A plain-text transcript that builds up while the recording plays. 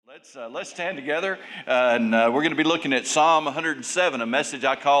Let's stand together, and we're going to be looking at Psalm 107, a message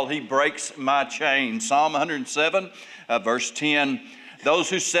I call "He Breaks My Chain." Psalm 107, verse 10.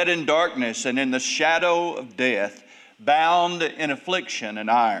 Those who sit in darkness and in the shadow of death, bound in affliction and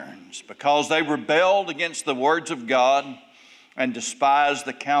irons, because they rebelled against the words of God and despised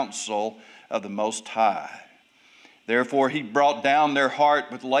the counsel of the Most High. Therefore he brought down their heart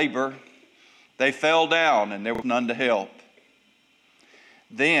with labor. They fell down, and there was none to help.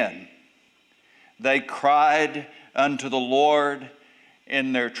 Then they cried unto the Lord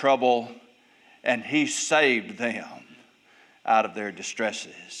in their trouble, and he saved them out of their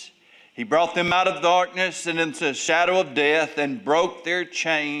distresses. He brought them out of darkness and into the shadow of death, and broke their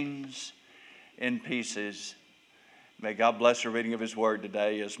chains in pieces. May God bless the reading of his word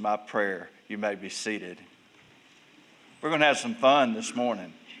today is my prayer. You may be seated. We're going to have some fun this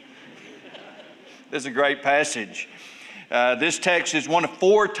morning. This is a great passage. This text is one of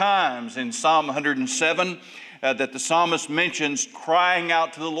 4 times in Psalm 107 that the psalmist mentions crying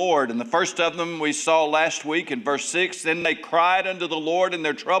out to the Lord. And the first of them we saw last week in verse 6. Then they cried unto the Lord in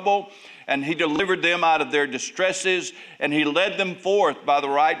their trouble, and he delivered them out of their distresses, and he led them forth by the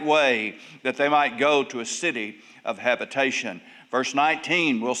right way, that they might go to a city of habitation. Verse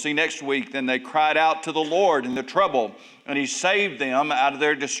 19, we'll see next week. Then they cried out to the Lord in their trouble, and he saved them out of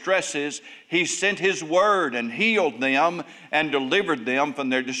their distresses. He sent his word and healed them and delivered them from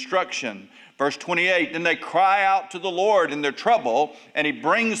their destruction. Verse 28, then they cry out to the Lord in their trouble, and he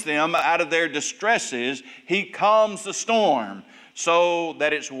brings them out of their distresses. He calms the storm so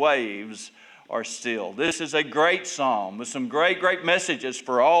that its waves are still. This is a great psalm with some great messages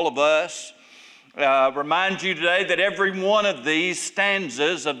for all of us. Remind you today that every one of these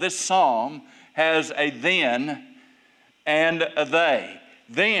stanzas of this psalm has a then and a they.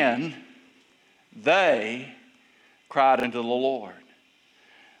 Then they cried unto the Lord.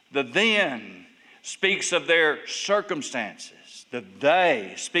 The then speaks of their circumstances. The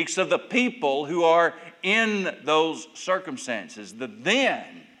they speaks of the people who are in those circumstances. The then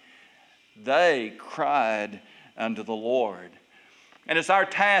they cried unto the Lord. And it's our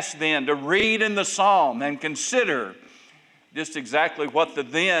task then to read in the psalm and consider just exactly what the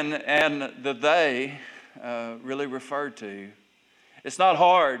then and the they really refer to. It's not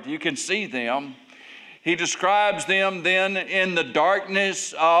hard. You can see them. He describes them then in the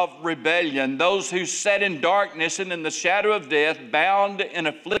darkness of rebellion. Those who sat in darkness and in the shadow of death, bound in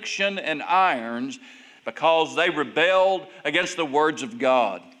affliction and irons, because they rebelled against the words of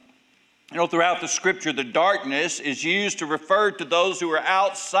God. You know, throughout the scripture, the darkness is used to refer to those who are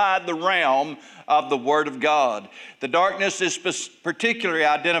outside the realm of the Word of God. The darkness is particularly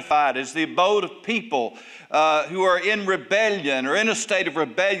identified as the abode of people who are in rebellion or in a state of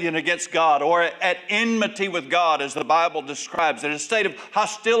rebellion against God, or at enmity with God, as the Bible describes it. A state of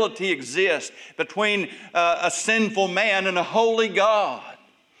hostility exists between a sinful man and a holy God.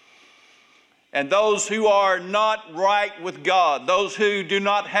 And those who are not right with God, those who do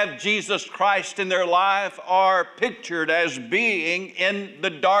not have Jesus Christ in their life, are pictured as being in the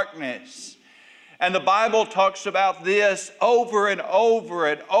darkness. And the Bible talks about this over and over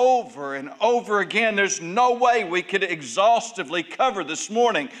and over and over again. There's no way we could exhaustively cover this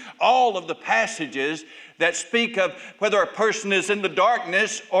morning all of the passages that speak of whether a person is in the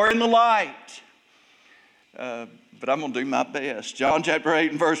darkness or in the light. But I'm going to do my best. John chapter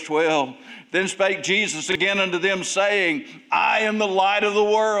 8 and verse 12. Then spake Jesus again unto them, saying, I am the light of the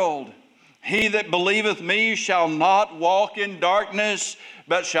world. He that believeth me shall not walk in darkness,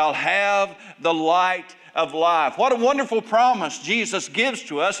 but shall have the light of life. What a wonderful promise Jesus gives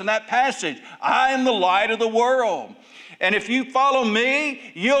to us in that passage. I am the light of the world. And if you follow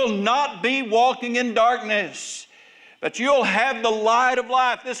me, you'll not be walking in darkness, but you'll have the light of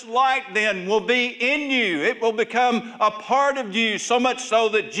life. This light then will be in you. It will become a part of you, so much so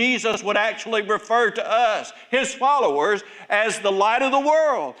that Jesus would actually refer to us, his followers, as the light of the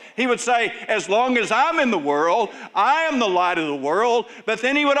world. He would say, as long as I'm in the world, I am the light of the world. But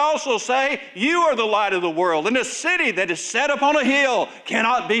then he would also say, you are the light of the world. And a city that is set upon a hill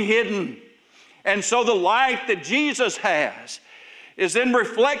cannot be hidden. And so the light that Jesus has is then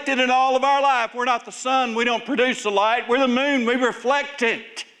reflected in all of our life. We're not the sun. We don't produce the light. We're the moon. We reflect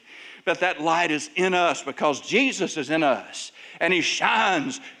it. But that light is in us because Jesus is in us, and he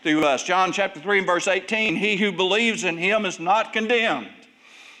shines through us. John chapter 3 and verse 18, he who believes in him is not condemned,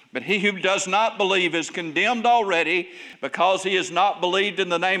 but he who does not believe is condemned already, because he has not believed in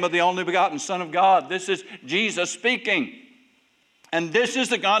the name of the only begotten Son of God. This is Jesus speaking. And this is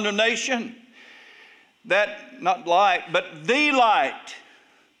the condemnation, that not light, but the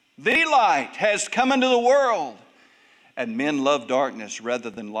light has come into the world, And men loved darkness rather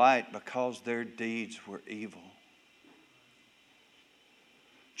than light because their deeds were evil.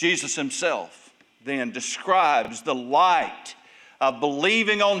 Jesus himself then describes the light of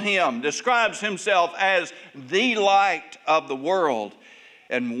believing on him, describes himself as the light of the world,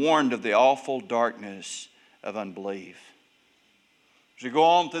 and warned of the awful darkness of unbelief. As we go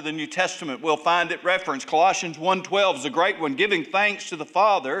on through the New Testament, we'll find it referenced. Colossians 1:12 is a great one, giving thanks to the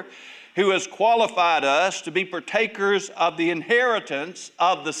Father who has qualified us to be partakers of the inheritance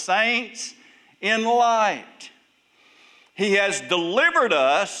of the saints in light. He has delivered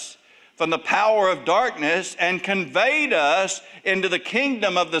us from the power of darkness and conveyed us into the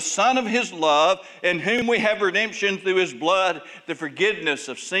kingdom of the Son of his love, in whom we have redemption through his blood, the forgiveness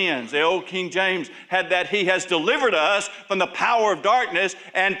of sins. The old King James had that. He has delivered us from the power of darkness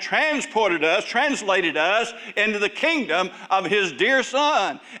and translated us into the kingdom of his dear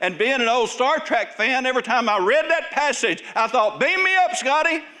Son. And being an old Star Trek fan, every time I read that passage, I thought, beam me up,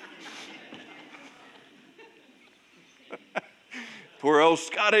 Scotty. Poor old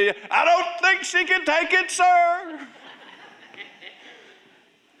Scotty, I don't think she can take it, sir.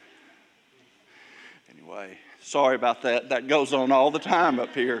 Anyway, sorry about that. That goes on all the time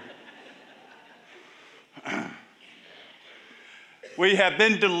up here. We have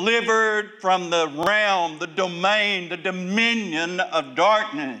been delivered from the realm, the domain, the dominion of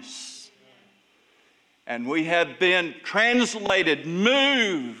darkness. And we have been translated,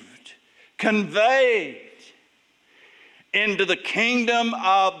 moved, conveyed into the kingdom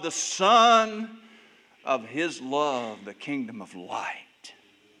of the Son of his love, the kingdom of light.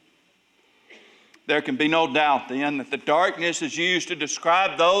 There can be no doubt then that the darkness is used to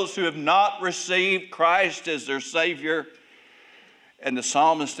describe those who have not received Christ as their Savior. And the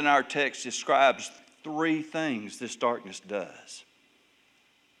psalmist in our text describes three things this darkness does.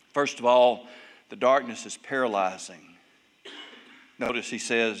 First of all, the darkness is paralyzing. Notice he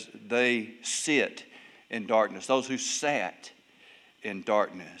says they sit in darkness, those who sat in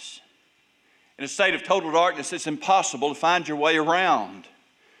darkness. In a state of total darkness, it's impossible to find your way around.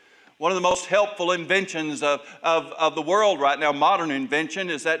 One of the most helpful inventions of the world right now, modern invention,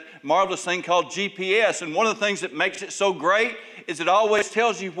 is that marvelous thing called GPS. And one of the things that makes it so great is it always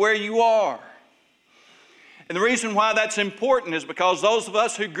tells you where you are. And the reason why that's important is because those of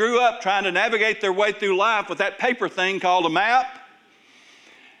us who grew up trying to navigate their way through life with that paper thing called a map,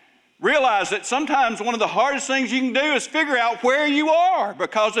 realize that sometimes one of the hardest things you can do is figure out where you are,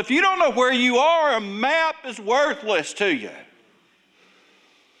 because if you don't know where you are, a map is worthless to you.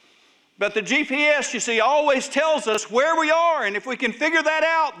 But the GPS, you see, always tells us where we are, and if we can figure that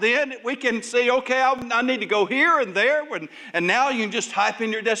out, then we can see, okay, I need to go here and there, and now you can just type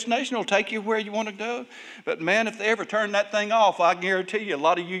in your destination. It'll take you where you want to go. But man, if they ever turn that thing off, I guarantee you a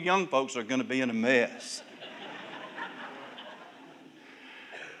lot of you young folks are going to be in a mess.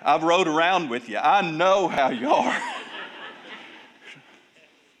 I've rode around with you. I know how you are.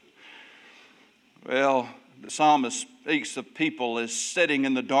 Well, the psalmist speaks of people as sitting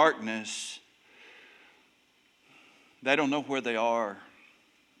in the darkness. They don't know where they are.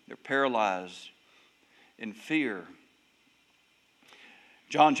 They're paralyzed in fear.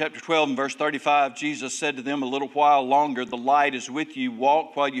 John chapter 12 and verse 35, Jesus said to them, a little while longer, the light is with you.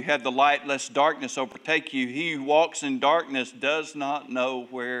 Walk while you have the light, lest darkness overtake you. He who walks in darkness does not know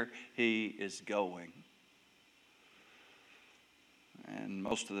where he is going. And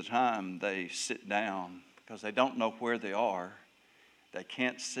most of the time they sit down because they don't know where they are. They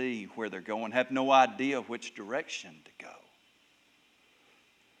can't see where they're going, have no idea which direction to go.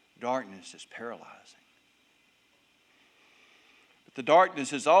 Darkness is paralyzing. The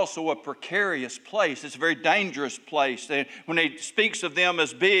darkness is also a precarious place. It's a very dangerous place. When he speaks of them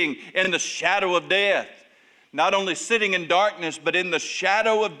as being in the shadow of death, not only sitting in darkness, but in the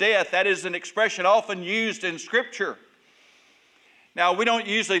shadow of death, that is an expression often used in Scripture. Now, we don't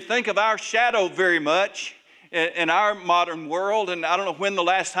usually think of our shadow very much in our modern world, and I don't know when the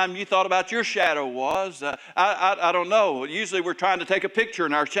last time you thought about your shadow was. I don't know. Usually we're trying to take a picture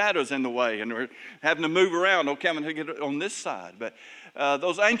and our shadow's in the way, and we're having to move around. Okay, I'm going to get it on this side. But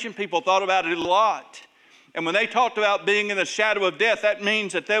those ancient people thought about it a lot. And when they talked about being in the shadow of death, that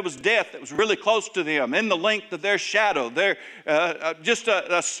means that there was death that was really close to them, in the length of their shadow. Just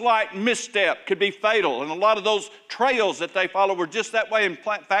a slight misstep could be fatal. And a lot of those trails that they follow were just that way. In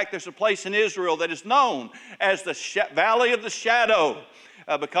fact, there's a place in Israel that is known as the Valley of the Shadow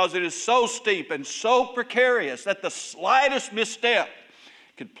because it is so steep and so precarious that the slightest misstep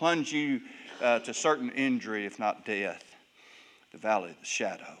could plunge you to certain injury, if not death. The Valley of the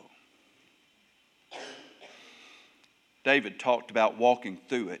Shadow. David talked about walking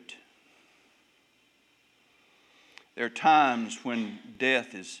through it. There are times when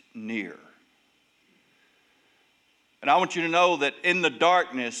death is near. And I want you to know that in the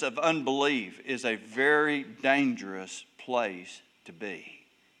darkness of unbelief is a very dangerous place to be.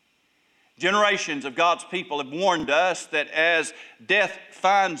 Generations of God's people have warned us that as death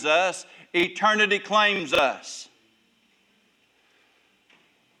finds us, eternity claims us.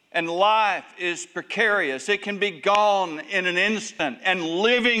 And life is precarious. It can be gone in an instant. And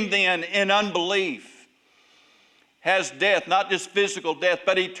living then in unbelief has death, not just physical death,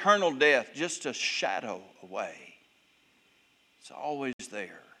 but eternal death, just a shadow away. It's always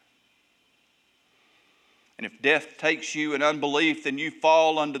there. And if death takes you in unbelief, then you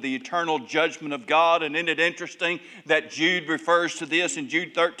fall under the eternal judgment of God. And isn't it interesting that Jude refers to this in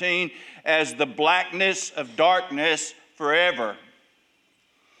Jude 13 as the blackness of darkness forever?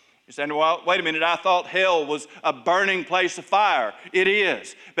 You're saying, well, wait a minute, I thought hell was a burning place of fire. It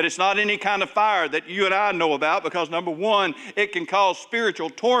is, but it's not any kind of fire that you and I know about because, number one, it can cause spiritual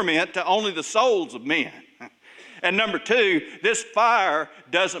torment to only the souls of men. And number two, this fire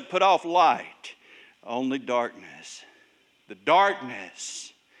doesn't put off light, only darkness. The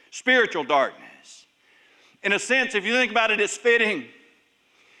darkness, spiritual darkness. In a sense, if you think about it, it's fitting.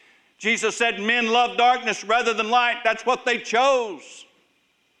 Jesus said men love darkness rather than light. That's what they chose.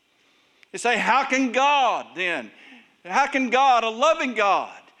 You say, how can God then, how can God, a loving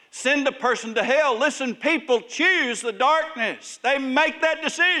God, send a person to hell? Listen, people choose the darkness. They make that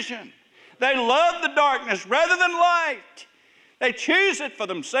decision. They love the darkness rather than light. They choose it for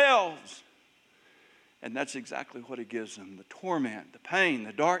themselves. And that's exactly what it gives them, the torment, the pain,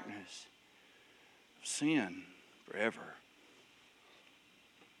 the darkness of sin forever.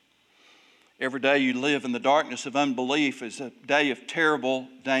 Every day you live in the darkness of unbelief is a day of terrible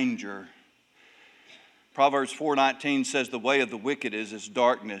danger. Proverbs 4:19 says, the way of the wicked is as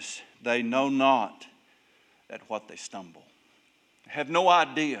darkness. They know not at what they stumble. They have no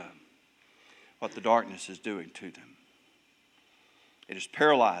idea what the darkness is doing to them. It is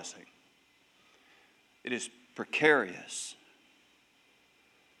paralyzing. It is precarious.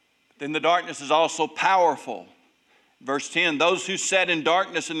 But then the darkness is also powerful. Verse 10, those who sat in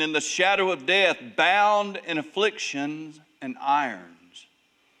darkness and in the shadow of death, bound in afflictions and irons.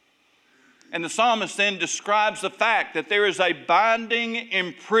 And the psalmist then describes the fact that there is a binding,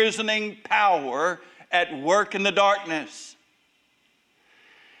 imprisoning power at work in the darkness.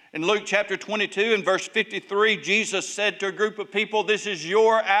 In Luke chapter 22 and verse 53, Jesus said to a group of people, this is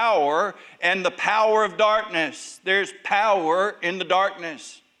your hour and the power of darkness. There's power in the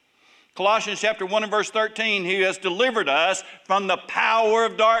darkness. Colossians chapter 1 and verse 13, he has delivered us from the power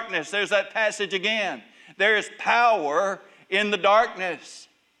of darkness. There's that passage again. There is power in the darkness.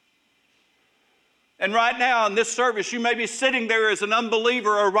 And right now in this service, you may be sitting there as an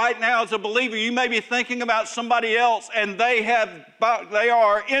unbeliever, or right now as a believer, you may be thinking about somebody else, and they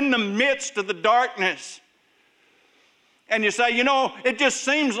are in the midst of the darkness. And you say, you know, it just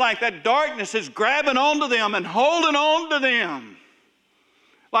seems like that darkness is grabbing onto them and holding on to them,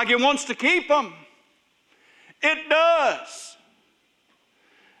 like it wants to keep them. It does.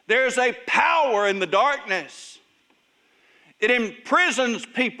 There's a power in the darkness. It imprisons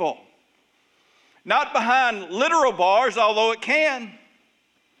people. Not behind literal bars, although it can.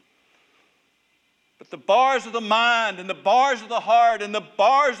 But the bars of the mind and the bars of the heart and the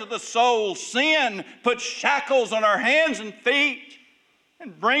bars of the soul. Sin puts shackles on our hands and feet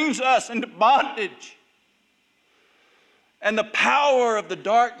and brings us into bondage. And the power of the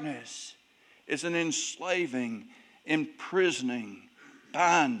darkness is an enslaving, imprisoning,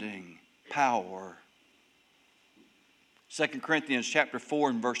 binding power. 2 Corinthians chapter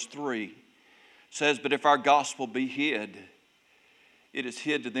 4 and verse 3 says, but if our gospel be hid, it is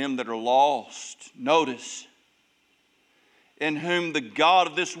hid to them that are lost. Notice, in whom the God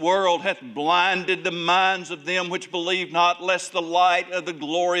of this world hath blinded the minds of them which believe not, lest the light of the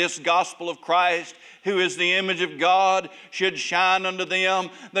glorious gospel of Christ, who is the image of God, should shine unto them.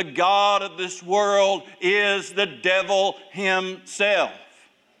 The God of this world is the devil himself.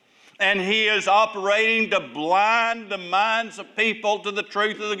 And he is operating to blind the minds of people to the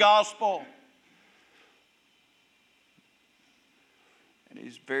truth of the gospel. And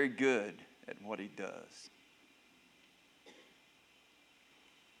he's very good at what he does.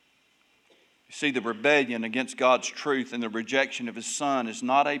 You see, the rebellion against God's truth and the rejection of his Son is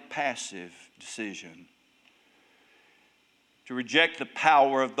not a passive decision. To reject the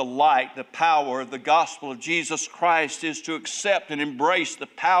power of the light, the power of the gospel of Jesus Christ, is to accept and embrace the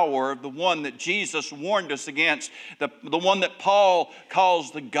power of the one that Jesus warned us against, the one that Paul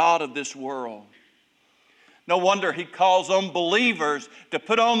calls the God of this world. No wonder he calls on believers to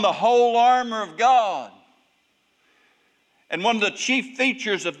put on the whole armor of God. And one of the chief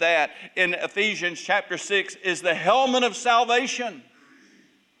features of that in Ephesians chapter 6 is the helmet of salvation.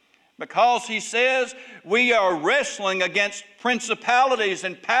 Because he says we are wrestling against principalities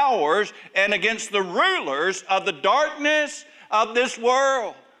and powers and against the rulers of the darkness of this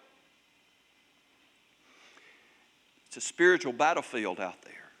world. It's a spiritual battlefield out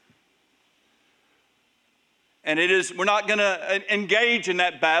there. And we're not going to engage in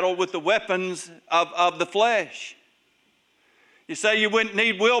that battle with the weapons of the flesh. You say you wouldn't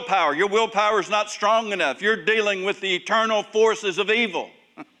need willpower. Your willpower is not strong enough. You're dealing with the eternal forces of evil.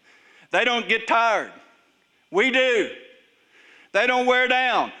 They don't get tired. We do. They don't wear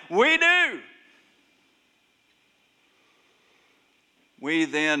down. We do. We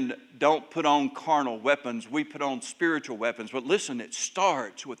then don't put on carnal weapons. We put on spiritual weapons. But listen, it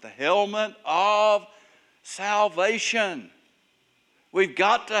starts with the helmet of salvation. We've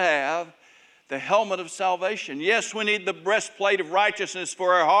got to have the helmet of salvation. Yes, we need the breastplate of righteousness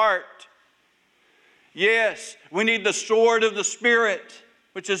for our heart. Yes, we need the sword of the Spirit,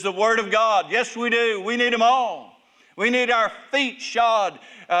 which is the Word of God. Yes, we do. We need them all. We need our feet shod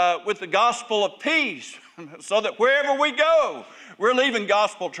with the gospel of peace so that wherever we go, we're leaving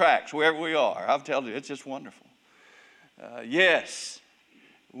gospel tracks wherever we are. I'll tell you, it's just wonderful. Yes,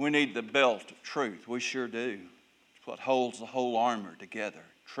 we need the belt of truth. We sure do. It's what holds the whole armor together.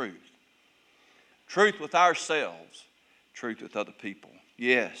 Truth. Truth with ourselves. Truth with other people.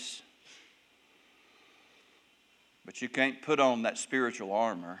 Yes. But you can't put on that spiritual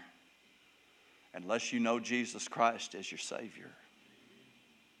armor unless you know Jesus Christ as your Savior.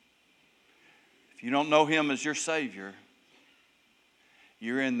 If you don't know Him as your Savior,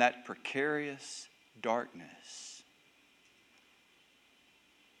 you're in that precarious darkness.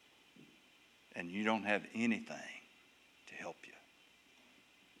 And you don't have anything to help you.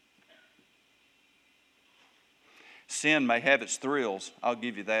 Sin may have its thrills. I'll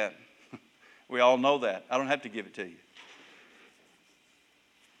give you that. We all know that. I don't have to give it to you.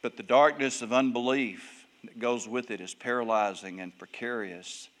 But the darkness of unbelief that goes with it is paralyzing and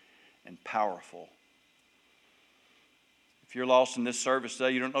precarious and powerful. If you're lost in this service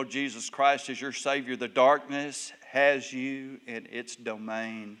today, you don't know Jesus Christ as your Savior, the darkness has you in its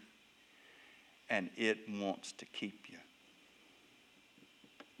domain and it wants to keep you.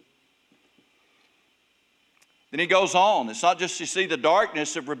 Then he goes on. It's not just, you see, the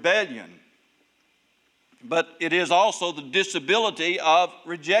darkness of rebellion, but it is also the disability of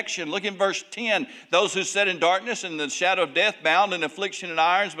rejection. Look in verse 10. Those who sat in darkness and the shadow of death, bound in affliction and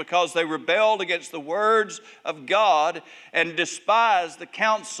irons, because they rebelled against the words of God and despised the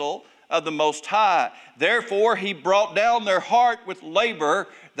counsel of the Most High. Therefore he brought down their heart with labor.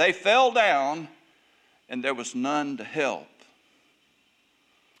 They fell down, and there was none to help.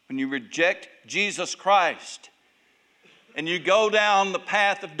 When you reject Jesus Christ, and you go down the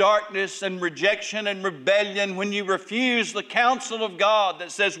path of darkness and rejection and rebellion, when you refuse the counsel of God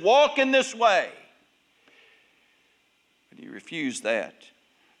that says, walk in this way, when you refuse that,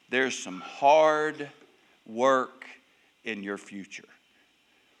 there's some hard work in your future.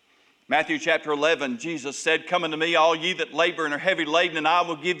 Matthew chapter 11, Jesus said, come unto me, all ye that labor and are heavy laden, and I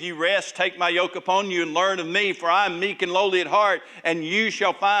will give you rest. Take my yoke upon you and learn of me, for I am meek and lowly at heart, and you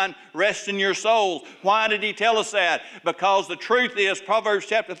shall find rest in your souls. Why did he tell us that? Because the truth is, Proverbs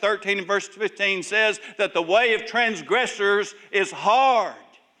chapter 13 and verse 15 says that the way of transgressors is hard.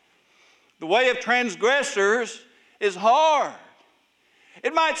 The way of transgressors is hard.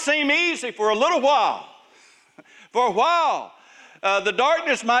 It might seem easy for a little while. For a while. The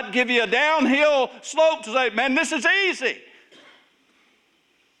darkness might give you a downhill slope to say, man, this is easy.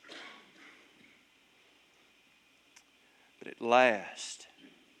 But at last,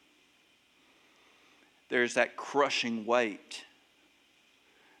 there's that crushing weight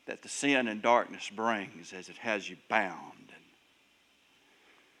that the sin and darkness brings as it has you bound.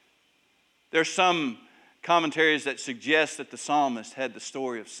 There's some commentaries that suggest that the psalmist had the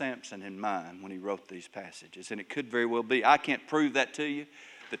story of Samson in mind when he wrote these passages, and it could very well be. I can't prove that to you.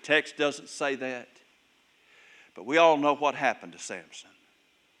 The text doesn't say that. But we all know what happened to Samson.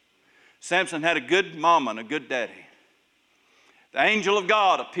 Samson had a good mama and a good daddy. The angel of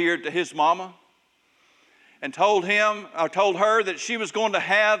God appeared to his mama and told her that she was going to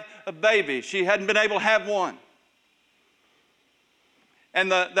have a baby. She hadn't been able to have one. And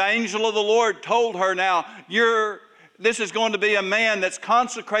the angel of the Lord told her, now, this is going to be a man that's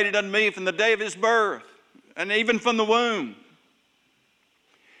consecrated unto me from the day of his birth, and even from the womb.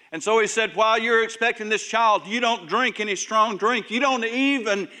 And so he said, while you're expecting this child, you don't drink any strong drink. You don't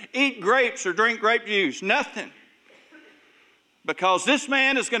even eat grapes or drink grape juice, nothing. because this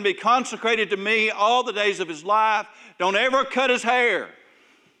man is going to be consecrated to me all the days of his life. Don't ever cut his hair.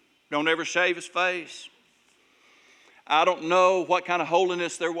 Don't ever shave his face. I don't know what kind of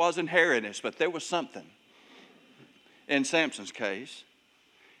holiness there was in hairiness, but there was something in Samson's case.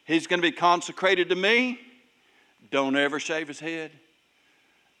 He's going to be consecrated to me. Don't ever shave his head.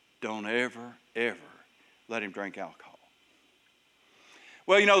 Don't ever, ever let him drink alcohol.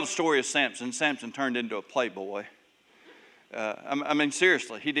 Well, you know the story of Samson. Samson turned into a playboy. I mean,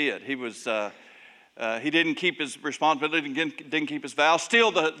 seriously, he did. He didn't keep his responsibility, didn't keep his vow.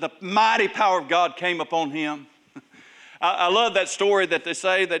 Still, the mighty power of God came upon him. I love that story that they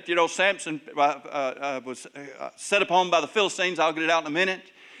say that, Samson was set upon by the Philistines. I'll get it out in a minute.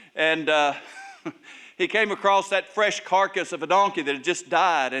 And he came across that fresh carcass of a donkey that had just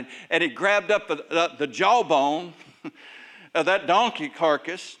died. And he grabbed up the jawbone of that donkey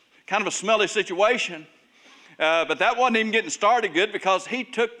carcass. Kind of a smelly situation. But that wasn't even getting started good, because he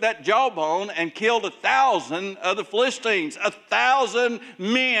took that jawbone and killed 1,000 of the Philistines. 1,000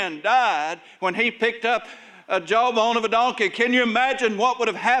 men died when he picked up a jawbone of a donkey. Can you imagine what would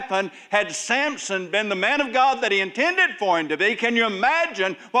have happened had Samson been the man of God that he intended for him to be? Can you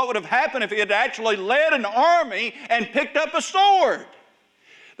imagine what would have happened if he had actually led an army and picked up a sword?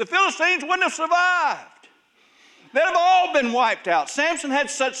 The Philistines wouldn't have survived. They'd have all been wiped out. Samson had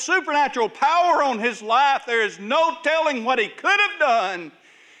such supernatural power on his life, there is no telling what he could have done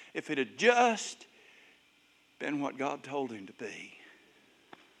if it had just been what God told him to be.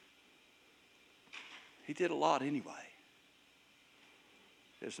 He did a lot anyway.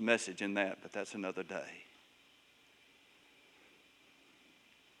 There's a message in that, but that's another day.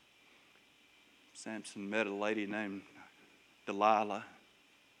 Samson met a lady named Delilah.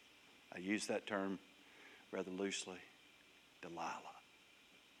 I use that term rather loosely. Delilah.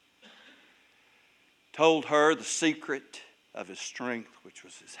 Told her the secret of his strength, which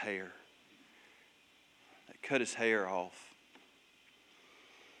was his hair. They cut his hair off.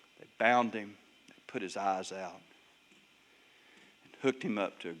 They bound him. They put his eyes out. And hooked him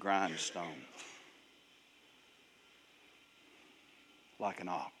up to a grindstone. Like an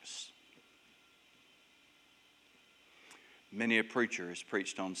ox. Many a preacher has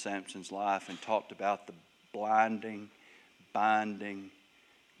preached on Samson's life and talked about the blinding, binding,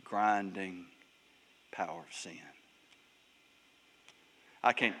 grinding power of sin.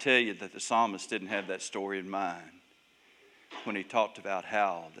 I can't tell you that the psalmist didn't have that story in mind when he talked about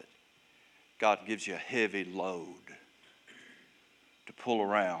how that God gives you a heavy load to pull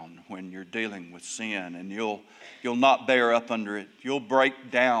around when you're dealing with sin, and you'll not bear up under it. You'll break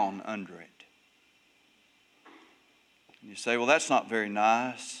down under it. And you say, well, that's not very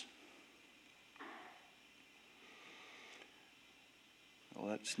nice. Well,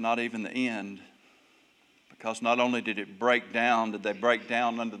 that's not even the end. Because not only did it break down, did they break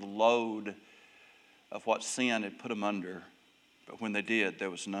down under the load of what sin had put them under, but when they did, there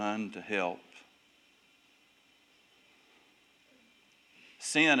was none to help.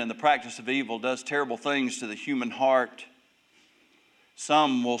 Sin and the practice of evil does terrible things to the human heart.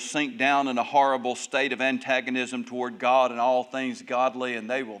 Some will sink down in a horrible state of antagonism toward God and all things godly, and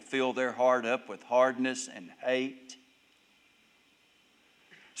they will fill their heart up with hardness and hate.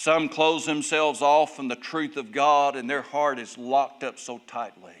 Some close themselves off from the truth of God, and their heart is locked up so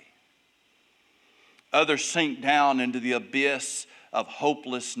tightly. Others sink down into the abyss of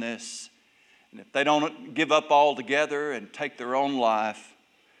hopelessness, and if they don't give up altogether and take their own life,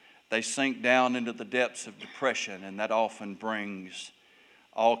 they sink down into the depths of depression, and that often brings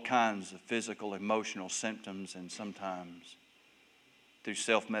all kinds of physical, emotional symptoms, and sometimes through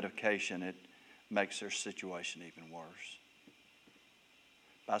self-medication, it makes their situation even worse.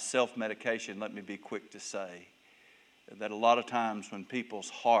 By self-medication, let me be quick to say that a lot of times when people's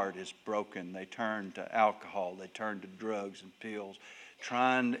heart is broken, they turn to alcohol, they turn to drugs and pills,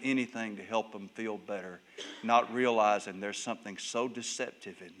 trying anything to help them feel better, not realizing there's something so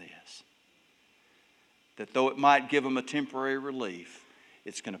deceptive in this that though it might give them a temporary relief,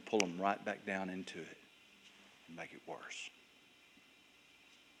 it's going to pull them right back down into it and make it worse.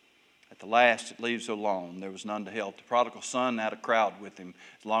 At the last, it leaves alone. There was none to help. The prodigal son had a crowd with him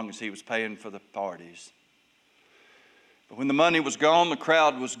as long as he was paying for the parties. But when the money was gone, the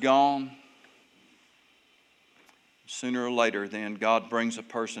crowd was gone. Sooner or later, then, God brings a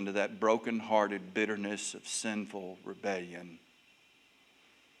person to that broken-hearted bitterness of sinful rebellion.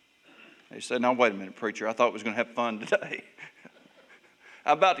 He said, now, wait a minute, preacher. I thought we was going to have fun today.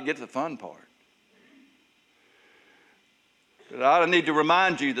 I'm about to get to the fun part. But I need to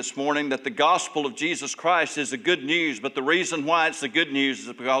remind you this morning that the gospel of Jesus Christ is the good news, but the reason why it's the good news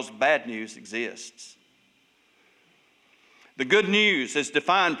is because bad news exists. The good news is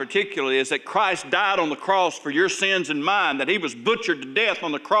defined particularly is that Christ died on the cross for your sins and mine, that he was butchered to death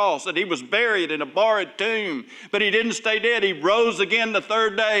on the cross, that he was buried in a borrowed tomb, but he didn't stay dead. He rose again the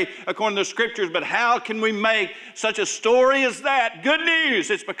third day according to the Scriptures. But how can we make such a story as that good news?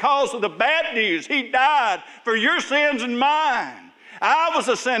 It's because of the bad news. He died for your sins and mine. I was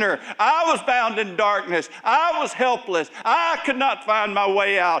a sinner. I was bound in darkness. I was helpless. I could not find my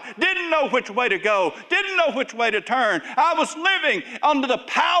way out. Didn't know which way to go. Didn't know which way to turn. I was living under the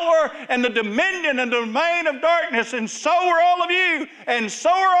power and the dominion and the domain of darkness, and so are all of you, and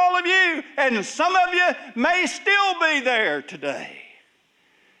so are all of you, and some of you may still be there today.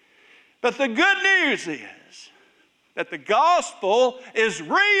 But the good news is that the gospel is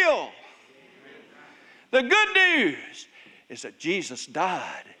real. The good news is that Jesus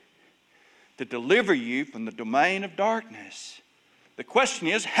died to deliver you from the domain of darkness. The question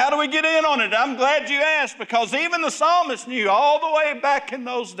is, how do we get in on it? I'm glad you asked, because even the psalmist knew all the way back in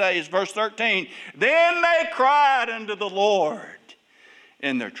those days. Verse 13, then they cried unto the Lord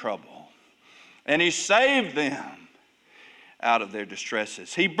in their trouble, and he saved them out of their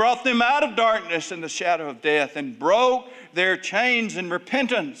distresses. He brought them out of darkness and the shadow of death and broke their chains in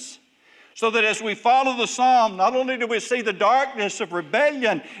repentance. So that as we follow the psalm, not only do we see the darkness of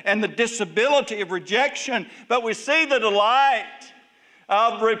rebellion and the disability of rejection, but we see the delight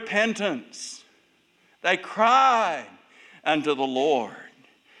of repentance. They cried unto the Lord.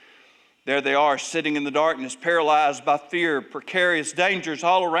 There they are, sitting in the darkness, paralyzed by fear, precarious dangers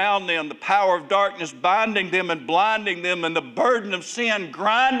all around them, the power of darkness binding them and blinding them, and the burden of sin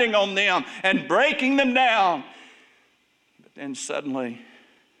grinding on them and breaking them down. But then suddenly,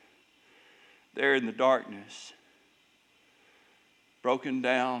 there in the darkness, broken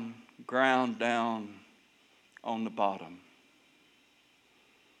down, ground down on the bottom,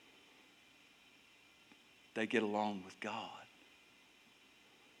 they get along with God.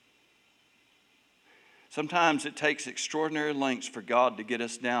 Sometimes it takes extraordinary lengths for God to get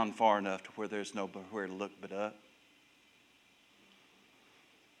us down far enough to where there's nowhere to look but up.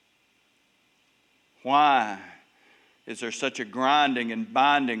 Why is there such a grinding and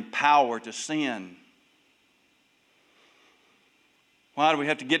binding power to sin? Why do we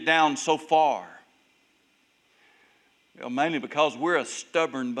have to get down so far? Well, mainly because we're a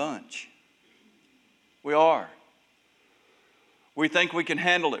stubborn bunch. We are. We think we can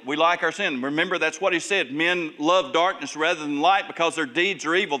handle it. We like our sin. Remember, that's what he said. Men love darkness rather than light because their deeds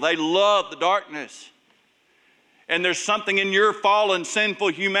are evil. They love the darkness. And there's something in your fallen, sinful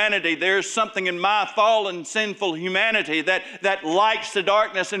humanity. There's something in my fallen, sinful humanity that likes the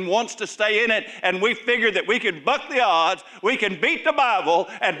darkness and wants to stay in it. And we figure that we can buck the odds, we can beat the Bible,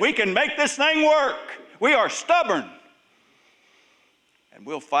 and we can make this thing work. We are stubborn. And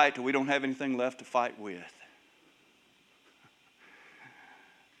we'll fight till we don't have anything left to fight with.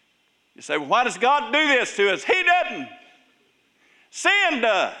 You say, well, why does God do this to us? He doesn't. Sin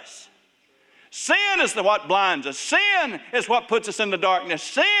does. Sin is what blinds us. Sin is what puts us in the darkness.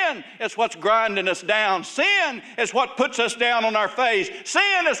 Sin is what's grinding us down. Sin is what puts us down on our face.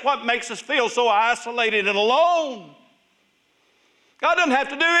 Sin is what makes us feel so isolated and alone. God doesn't have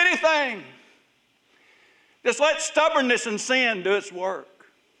to do anything. Just let stubbornness and sin do its work.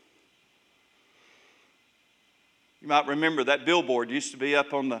 You might remember that billboard used to be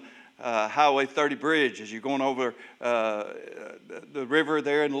up on the Highway 30 bridge as you're going over the river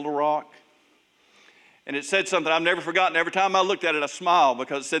there in Little Rock. And it said something I've never forgotten. Every time I looked at it, I smiled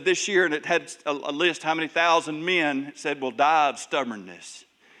because it said this year, and it had a list how many thousand men, it said, will die of stubbornness.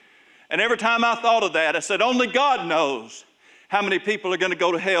 And every time I thought of that, I said, only God knows how many people are going to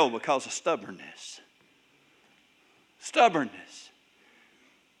go to hell because of stubbornness. Stubbornness.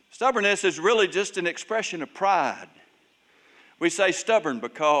 Stubbornness is really just an expression of pride. We say stubborn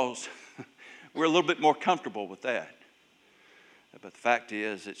because we're a little bit more comfortable with that. But the fact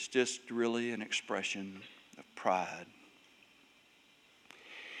is, it's just really an expression of pride.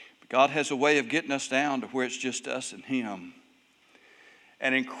 But God has a way of getting us down to where it's just us and Him.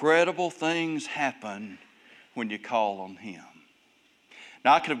 And incredible things happen when you call on Him.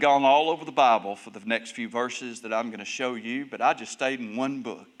 Now, I could have gone all over the Bible for the next few verses that I'm going to show you, but I just stayed in one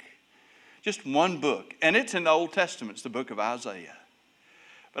book. Just one book. And it's in the Old Testament. It's the book of Isaiah.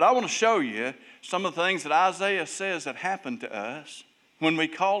 But I want to show you some of the things that Isaiah says that happen to us when we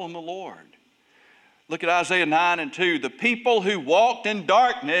call on the Lord. Look at Isaiah 9:2. The people who walked in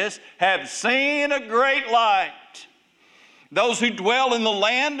darkness have seen a great light. Those who dwell in the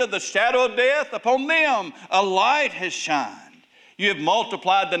land of the shadow of death, upon them a light has shined. You have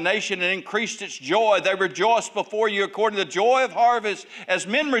multiplied the nation and increased its joy. They rejoice before you according to the joy of harvest, as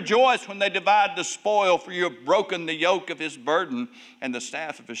men rejoice when they divide the spoil. For you have broken the yoke of his burden and the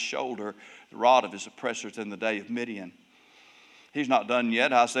staff of his shoulder, the rod of his oppressors in the day of Midian. He's not done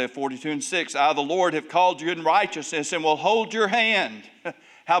yet. Isaiah 42:6. I, the Lord, have called you in righteousness and will hold your hand.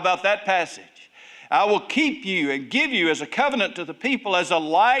 How about that passage? I will keep you and give you as a covenant to the people, as a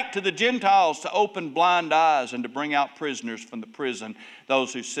light to the Gentiles, to open blind eyes and to bring out prisoners from the prison,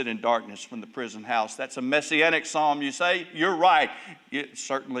 those who sit in darkness from the prison house. That's a messianic psalm, you say? You're right. It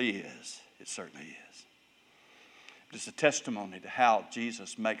certainly is. It certainly is. It's a testimony to how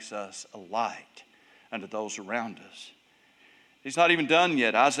Jesus makes us a light unto those around us. He's not even done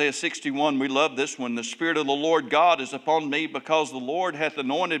yet. Isaiah 61, we love this one. The Spirit of the Lord God is upon me, because the Lord hath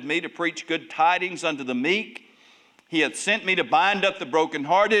anointed me to preach good tidings unto the meek. He hath sent me to bind up the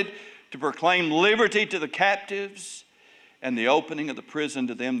brokenhearted, to proclaim liberty to the captives, and the opening of the prison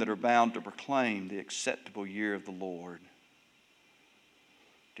to them that are bound, to proclaim the acceptable year of the Lord,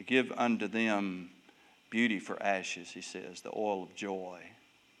 to give unto them beauty for ashes, he says, the oil of joy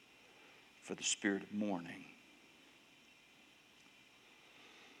for the spirit of mourning.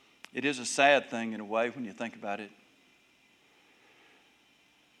 It is a sad thing in a way when you think about it,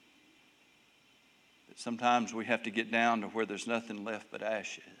 that sometimes we have to get down to where there's nothing left but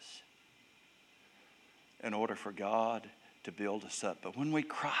ashes in order for God to build us up. But when we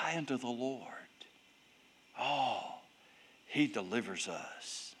cry unto the Lord, he delivers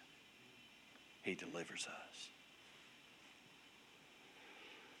us. He delivers us.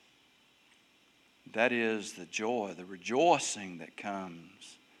 That is the joy, the rejoicing that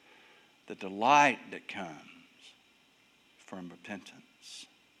comes, the delight that comes from repentance.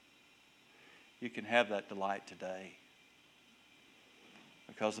 You can have that delight today,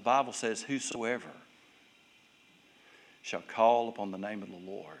 because the Bible says, whosoever shall call upon the name of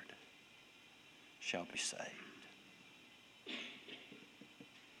the Lord shall be saved.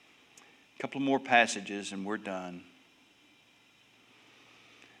 A couple more passages and we're done.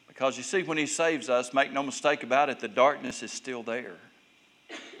 Because you see, when he saves us, make no mistake about it, the darkness is still there.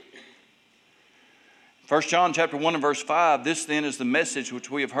 1 John chapter 1 and verse 5, this then is the message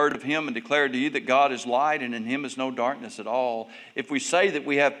which we have heard of him and declared to you, that God is light and in him is no darkness at all. If we say that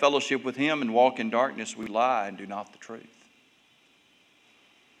we have fellowship with him and walk in darkness, we lie and do not the truth.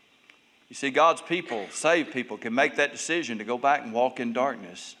 You see, God's people, saved people, can make that decision to go back and walk in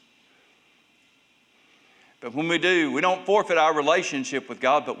darkness. But when we do, we don't forfeit our relationship with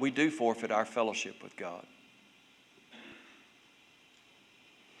God, but we do forfeit our fellowship with God.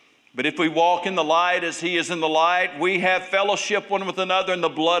 But if we walk in the light as he is in the light, we have fellowship one with another, and the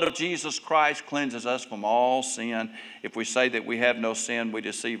blood of Jesus Christ cleanses us from all sin. If we say that we have no sin, we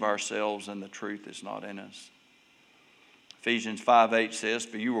deceive ourselves, and the truth is not in us. Ephesians 5:8 says,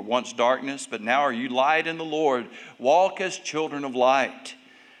 for you were once darkness, but now are you light in the Lord. Walk as children of light.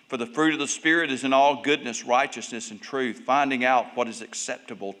 For the fruit of the Spirit is in all goodness, righteousness, and truth, finding out what is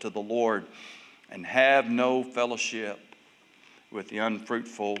acceptable to the Lord, and have no fellowship with the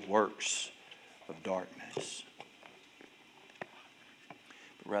unfruitful works of darkness,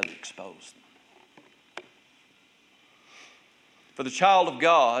 but rather expose them. For the child of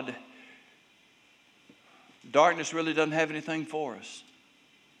God, darkness really doesn't have anything for us.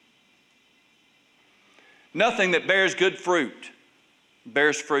 Nothing that bears good fruit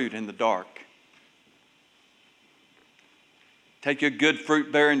bears fruit in the dark. Take your good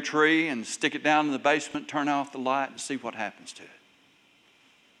fruit-bearing tree and stick it down in the basement, turn off the light, and see what happens to it.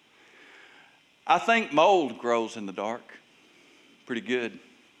 I think mold grows in the dark pretty good.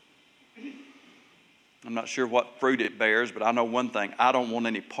 I'm not sure what fruit it bears, but I know one thing. I don't want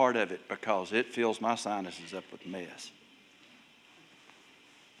any part of it, because it fills my sinuses up with mess.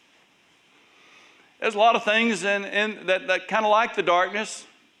 There's a lot of things in that kind of like the darkness.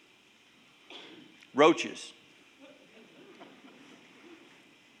 Roaches.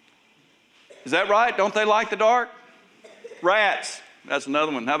 Is that right? Don't they like the dark? Rats. That's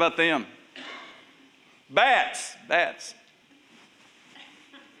another one. How about them? Bats.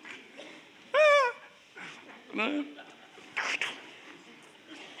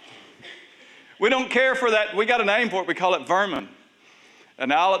 We don't care for that. We got a name for it. We call it vermin.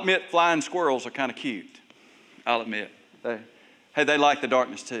 And I'll admit, flying squirrels are kind of cute. I'll admit. They like the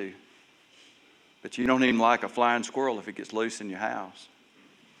darkness too. But you don't even like a flying squirrel if it gets loose in your house.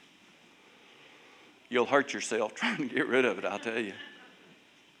 You'll hurt yourself trying to get rid of it, I'll tell you.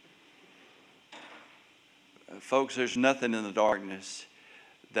 Folks, there's nothing in the darkness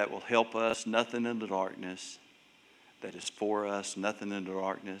that will help us, nothing in the darkness that is for us, nothing in the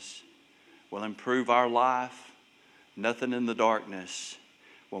darkness will improve our life, Nothing in the darkness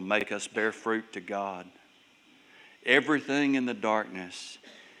will make us bear fruit to God. Everything in the darkness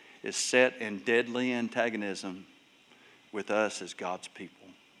is set in deadly antagonism with us as God's people.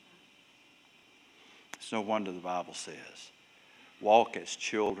 It's no wonder the Bible says, walk as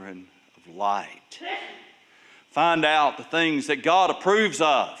children of light. Find out the things that God approves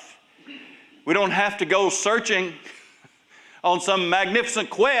of. We don't have to go searching on some magnificent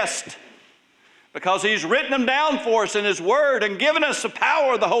quest, because He's written them down for us in His Word and given us the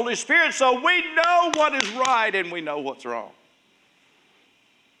power of the Holy Spirit, so we know what is right and we know what's wrong.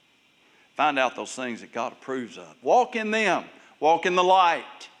 Find out those things that God approves of. Walk in them. Walk in the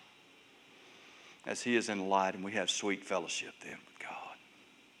light as He is in the light, and we have sweet fellowship then with God.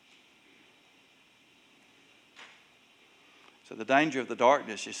 So the danger of the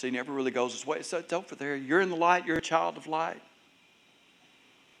darkness, you see, never really goes its way. So it's over there. You're in the light. You're a child of light.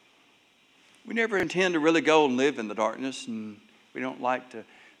 We never intend to really go and live in the darkness, and we don't like to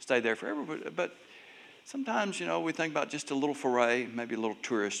stay there forever. But sometimes, we think about just a little foray, maybe a little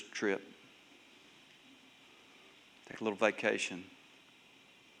tourist trip. Take a little vacation.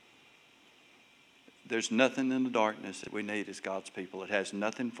 There's nothing in the darkness that we need as God's people. It has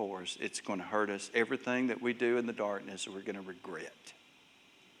nothing for us. It's going to hurt us. Everything that we do in the darkness, we're going to regret.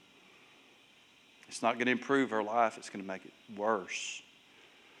 It's not going to improve our life. It's going to make it worse.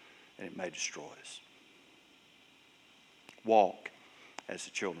 And it may destroy us. Walk as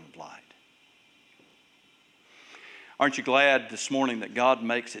the children of light. Aren't you glad this morning that God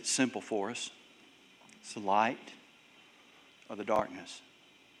makes it simple for us? It's the light or the darkness.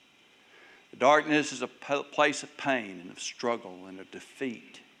 The darkness is a place of pain and of struggle and of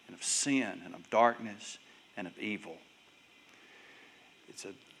defeat and of sin and of darkness and of evil. It's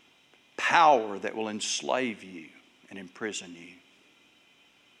a power that will enslave you and imprison you.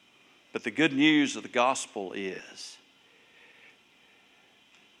 But the good news of the gospel is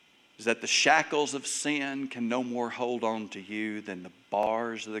that the shackles of sin can no more hold on to you than the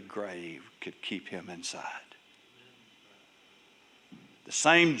bars of the grave could keep him inside. The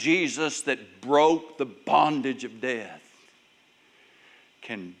same Jesus that broke the bondage of death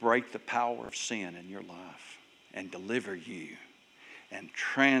can break the power of sin in your life and deliver you and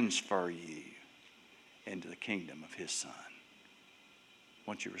transfer you into the kingdom of His Son.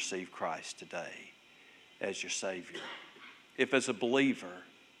 Once you receive Christ today as your Savior. If as a believer,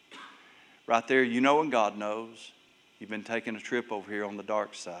 right there, and God knows, you've been taking a trip over here on the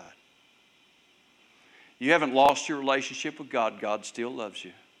dark side. You haven't lost your relationship with God. God still loves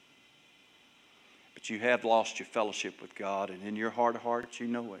you. But you have lost your fellowship with God, and in your heart of hearts, you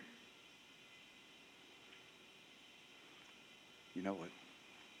know it. You know it.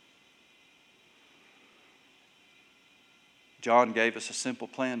 John gave us a simple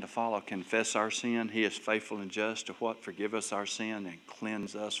plan to follow. Confess our sin. He is faithful and just to what? Forgive us our sin and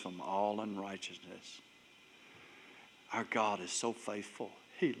cleanse us from all unrighteousness. Our God is so faithful.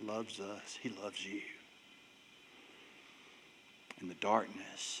 He loves us. He loves you. And the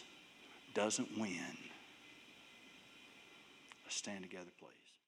darkness doesn't win. Let's stand together, please.